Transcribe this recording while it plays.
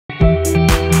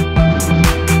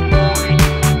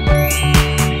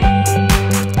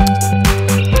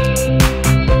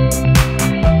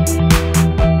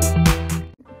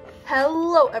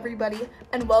everybody,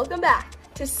 and welcome back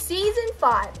to Season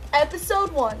 5,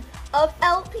 Episode 1 of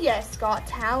LPS Got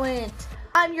Talent.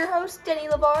 I'm your host, Denny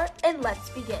LeVar, and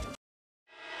let's begin.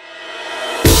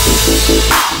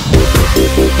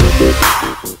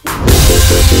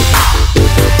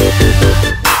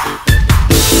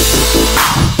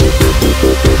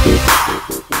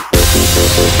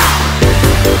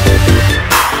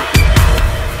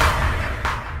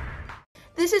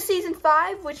 This is Season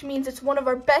 5, which means it's one of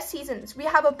our best seasons. We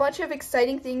have a bunch of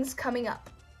exciting things coming up.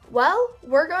 Well,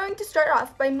 we're going to start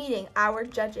off by meeting our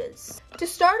judges. To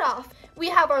start off, we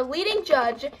have our leading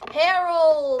judge,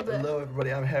 Harold. Hello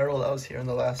everybody, I'm Harold. I was here in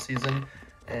the last season,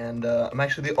 and I'm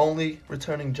actually the only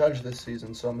returning judge this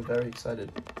season, so I'm very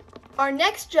excited. Our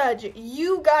next judge,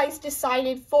 you guys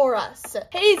decided for us,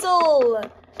 Hazel.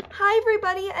 Hi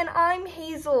everybody, and I'm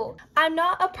Hazel. I'm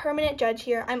not a permanent judge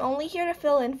here. I'm only here to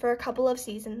fill in for a couple of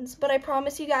seasons, but I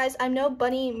promise you guys, I'm no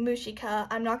Bunny Mushika.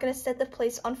 I'm not gonna set the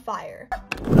place on fire.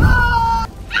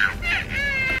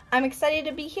 I'm excited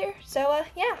to be here, so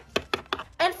yeah.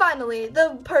 And finally,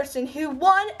 the person who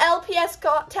won LPS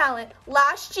Got Talent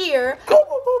last year. Gobble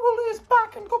Bobble is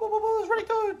back, and Gobble Bobble is really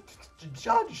good.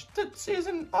 Judge the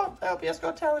season of LPS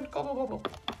Got Talent, Gobble Bobble.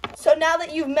 So now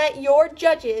that you've met your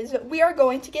judges, we are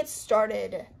going to get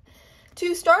started.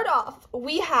 To start off,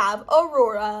 we have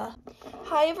Aurora.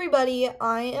 Hi everybody,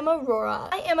 I am Aurora.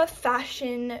 I am a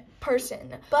fashion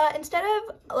person, but instead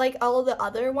of like all of the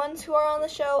other ones who are on the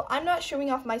show, I'm not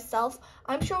showing off myself.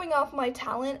 I'm showing off my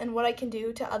talent and what I can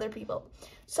do to other people.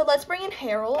 So let's bring in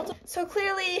Harold. So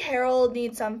clearly Harold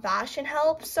needs some fashion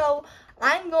help, so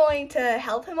I'm going to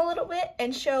help him a little bit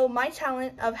and show my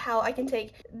talent of how I can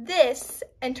take this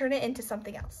and turn it into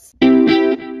something else.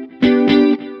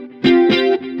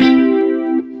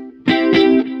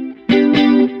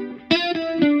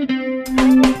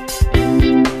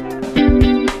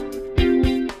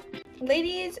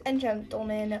 Ladies and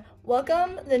gentlemen,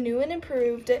 welcome the new and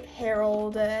improved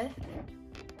Harold. I'm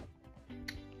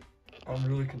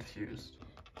really confused.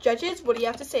 Judges, what do you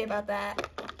have to say about that?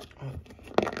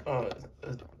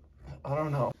 I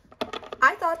don't know.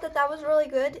 I thought that was really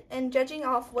good, and judging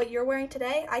off what you're wearing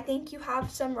today, I think you have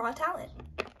some raw talent.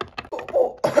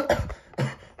 Cool.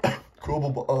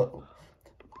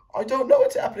 I don't know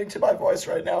what's happening to my voice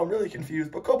right now. I'm really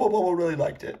confused, but Gobble Bobble really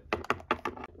liked it.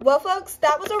 Well, folks,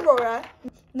 that was Aurora.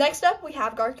 Next up, we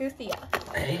have Garguthia.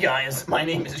 Hey guys, my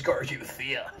name is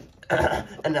Garguthia.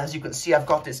 And as you can see, I've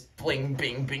got this bling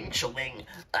bing bing chilling,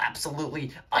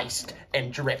 absolutely iced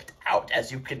and dripped out,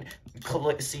 as you can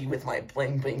see with my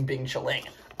bling bing bing chilling.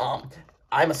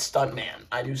 I'm a stunt man.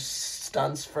 I do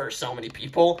stunts for so many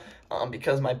people,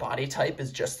 because my body type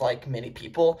is just like many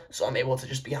people, so I'm able to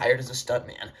just be hired as a stunt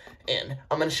man. And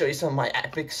I'm gonna show you some of my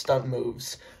epic stunt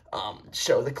moves.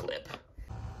 Show the clip.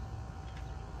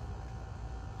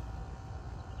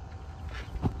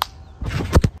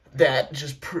 That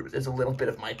just proves a little bit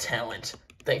of my talent.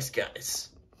 Thanks, guys.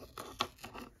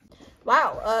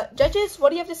 Wow, judges, what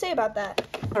do you have to say about that?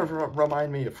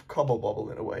 Remind me of Gobble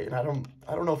Bobble in a way, and I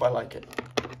don't know if I like it.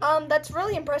 That's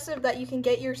really impressive that you can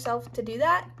get yourself to do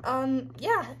that.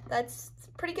 Yeah, that's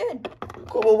pretty good.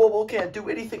 Gobble Bobble can't do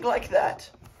anything like that.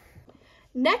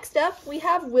 Next up, we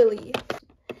have Willie.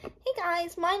 Hey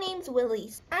guys, my name's Willie.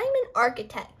 I'm an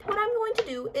architect. What I'm going to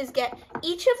do is get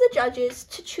each of the judges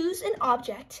to choose an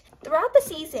object. Throughout the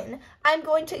season, I'm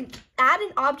going to add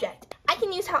an object. I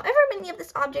can use however many of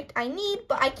this object I need,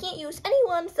 but I can't use any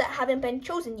ones that haven't been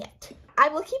chosen yet. I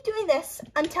will keep doing this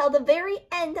until the very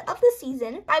end of the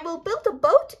season. I will build a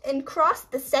boat and cross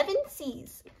the 7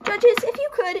 seas. Judges, if you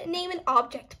could, name an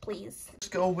object, please. Let's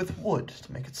go with wood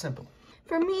to make it simple.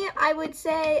 For me, I would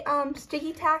say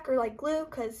sticky tack or like glue,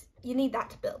 because you need that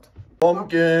to build.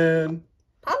 Pumpkin.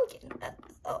 Pumpkin.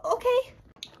 Okay.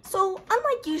 So,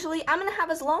 unlike usually, I'm going to have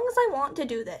as long as I want to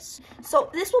do this. So,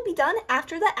 this will be done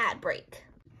after the ad break.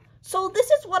 So, this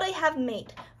is what I have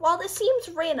made. While this seems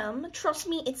random, trust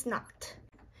me, it's not.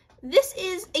 This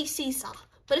is a seesaw,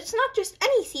 but it's not just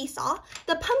any seesaw.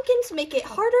 The pumpkins make it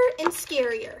harder and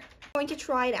scarier. I'm going to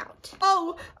try it out.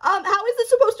 Oh, how is this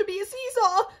supposed to be a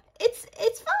seesaw?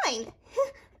 It's fine.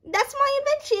 That's my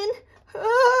invention.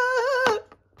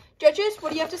 Judges, what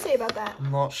do you have to say about that?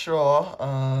 I'm not sure.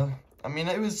 I mean,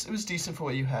 it was decent for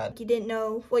what you had. You didn't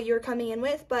know what you were coming in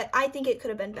with, but I think it could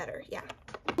have been better, yeah.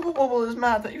 Gobble Bobble is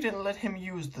mad that you didn't let him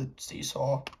use the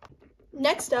seesaw.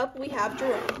 Next up, we have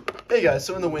Jerome. Hey guys,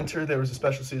 so in the winter, there was a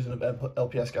special season of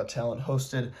LPS Got Talent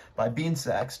hosted by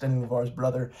Beansax, Denny LeVar's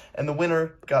brother, and the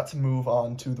winner got to move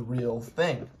on to the real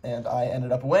thing, and I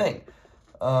ended up winning.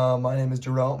 My name is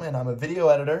Jerome, and I'm a video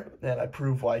editor, and I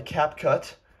prove why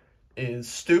CapCut is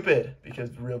stupid because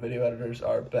real video editors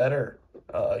are better.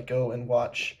 Go and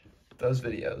watch those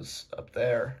videos up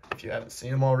there if you haven't seen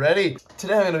them already.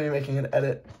 Today I'm going to be making an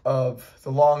edit of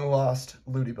the long-lost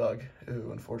Lootybug,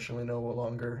 who unfortunately no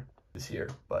longer is here,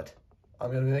 but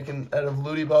I'm going to be making an edit of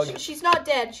Lootybug. She's not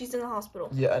dead, she's in the hospital.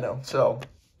 Yeah, I know, so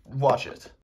watch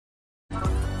it.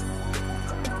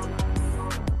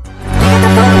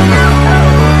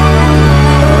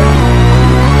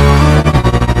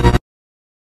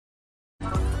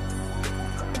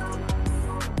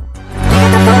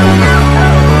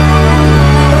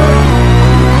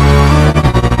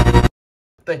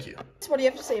 Thank you. What do you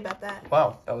have to say about that?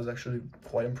 Wow, that was actually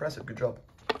quite impressive. Good job.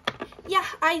 Yeah,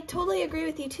 I totally agree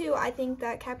with you too. I think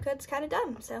that CapCut's kind of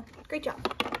dumb, so great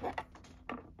job.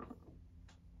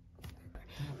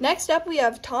 Next up, we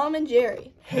have Tom and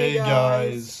Jerry. Hey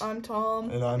guys. I'm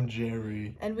Tom. And I'm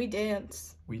Jerry. And we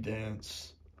dance. We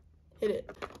dance. Hit it.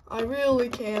 I really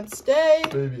can't stay.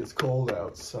 Baby, it's cold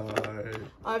outside.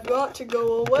 I've got to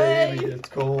go away. Baby, it's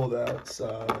cold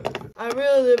outside. I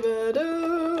really do.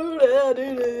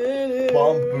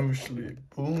 Bamboo sleep.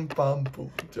 Boom, bam,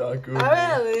 boom. I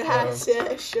really have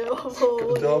sexual.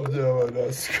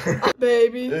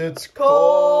 Baby, it's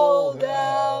cold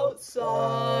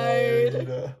outside.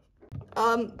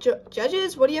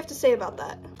 Judges, what do you have to say about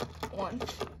that one?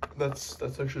 That's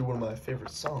actually one of my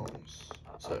favorite songs.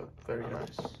 So, very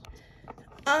nice.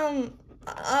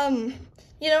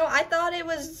 You know, I thought it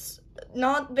was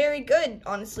not very good,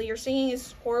 honestly. Your singing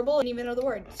is horrible and even know the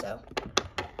words, so.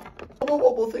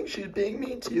 What will think she's being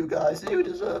mean to you guys? You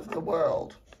deserve the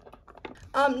world.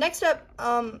 Next up,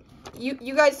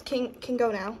 you guys can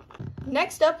go now.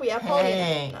 Next up, we have Pauline.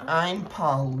 Hey, I'm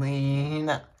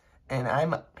Pauline, and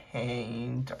I'm a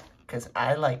painter, because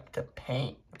I like to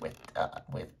paint with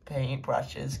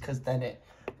paintbrushes, because then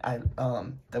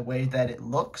the way that it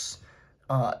looks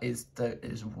is the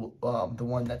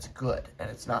one that's good, and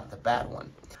it's not the bad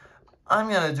one. I'm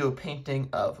gonna do a painting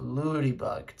of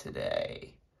Lootybug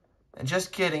today. And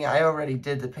just kidding, I already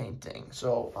did the painting,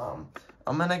 so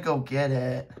I'm gonna go get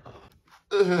it.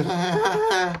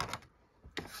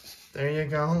 There you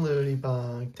go,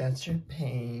 Lootybug. That's your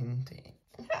painting.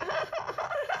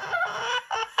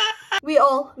 We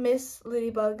all miss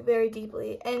Lootybug very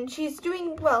deeply, and she's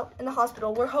doing well in the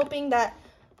hospital. We're hoping that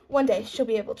one day she'll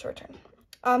be able to return.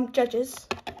 Judges.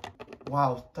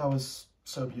 Wow, that was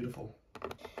so beautiful.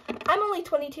 I'm only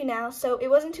 22 now, so it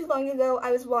wasn't too long ago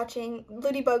I was watching.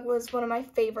 Lootybug was one of my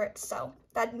favorites, so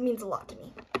that means a lot to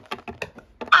me.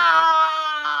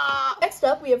 Next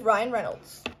up, we have Ryan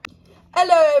Reynolds.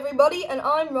 Hello, everybody, and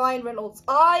I'm Ryan Reynolds.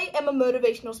 I am a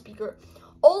motivational speaker.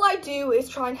 All I do is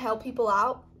try and help people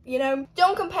out, you know?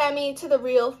 Don't compare me to the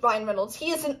real Ryan Reynolds.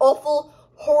 He is an awful,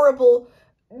 horrible,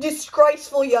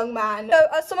 disgraceful young man. So,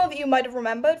 as some of you might have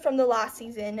remembered from the last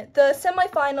season, the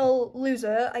semi-final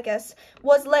loser, I guess,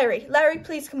 was Larry. Larry,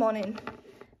 please come on in.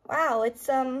 Wow, it's,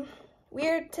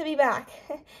 weird to be back.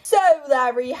 So,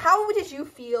 Larry, how did you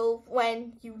feel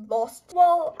when you lost?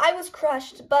 Well, I was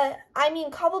crushed, but, I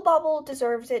mean, Cobble Bobble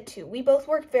deserves it too. We both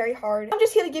worked very hard. I'm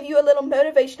just here to give you a little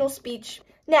motivational speech.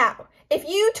 Now, if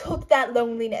you took that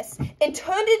loneliness and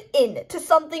turned it into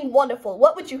something wonderful,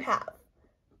 what would you have?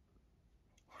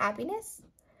 Happiness?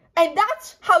 And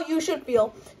that's how you should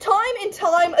feel time and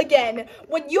time again.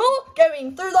 When you're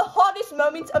going through the hardest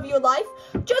moments of your life,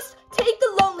 just take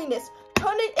the loneliness,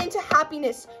 turn it into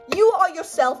happiness. You are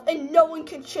yourself and no one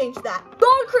can change that.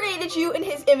 God created you in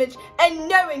his image and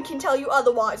no one can tell you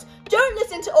otherwise. Don't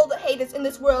listen to all the haters in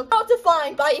this world. You're not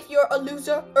defined by if you're a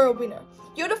loser or a winner.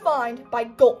 You're defined by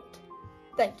gold.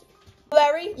 Thank you.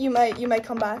 Larry, you may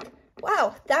come back.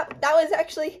 Wow, that was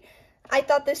actually, I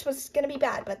thought this was gonna be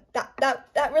bad, but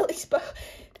that really spoke.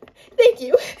 Thank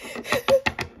you.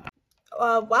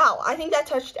 Wow, I think that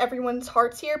touched everyone's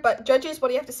hearts here, but judges, what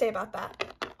do you have to say about that?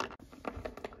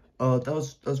 That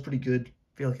was pretty good. I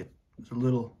feel like it was a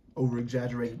little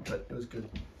over-exaggerated, but it was good.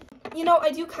 You know,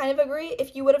 I do kind of agree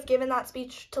if you would have given that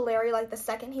speech to Larry like the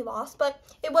second he lost, but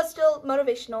it was still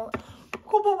motivational.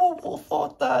 Cobble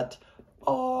thought that,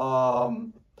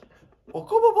 well,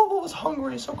 Cobble was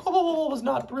hungry, so Cobble was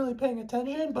not really paying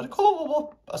attention, but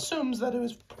Cobble assumes that it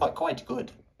was quite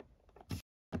good.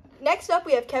 Next up,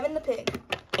 we have Kevin the Pig.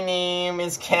 My name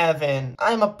is Kevin.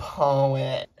 I'm a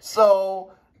poet.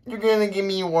 So, you're gonna give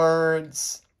me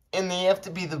words, and they have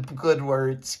to be the good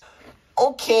words.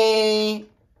 Okay.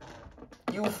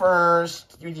 You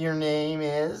first. Your name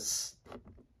is?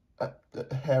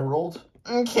 Harold?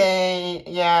 Okay,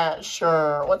 yeah,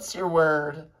 sure. What's your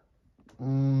word?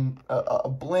 A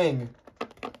bling.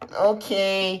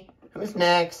 Okay. Who's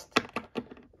next?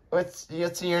 What's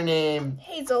your name?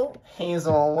 Hazel.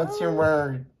 Hazel, what's your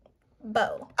word?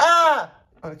 Bo. Ah!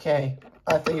 Okay.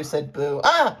 I thought you said boo.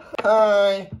 Ah!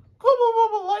 Hi.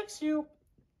 Bubba likes you.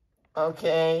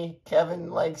 Okay.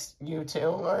 Kevin likes you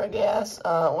too, I guess.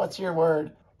 What's your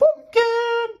word?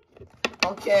 Pumpkin!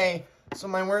 Okay. So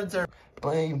my words are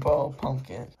rainbow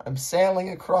pumpkin. I'm sailing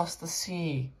across the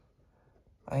sea.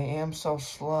 I am so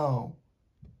slow.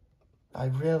 I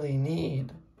really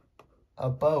need a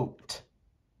boat.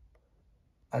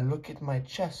 I look at my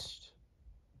chest.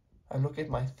 I look at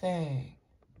my thing.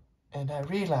 And I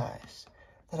realize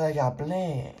that I got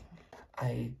bling.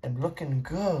 I am looking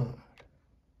good.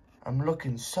 I'm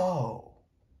looking so.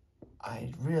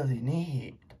 I really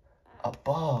need a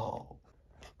bow.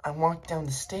 I walked down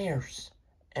the stairs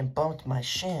and bumped my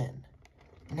shin.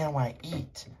 Now I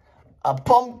eat a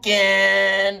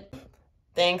pumpkin.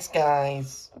 Thanks,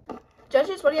 guys.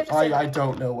 Judges, what do you have to say? I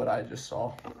don't know what I just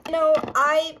saw. You know,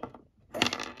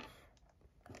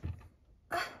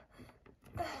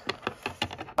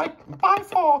 By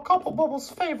far, Couple Bubble's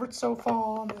favorite so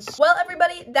far on this. Well,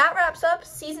 everybody, that wraps up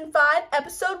Season 5,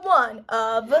 Episode 1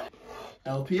 of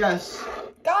LPS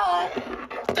Got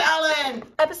Talent!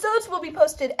 Episodes will be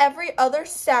posted every other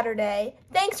Saturday.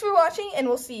 Thanks for watching, and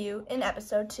we'll see you in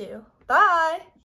Episode 2. Bye!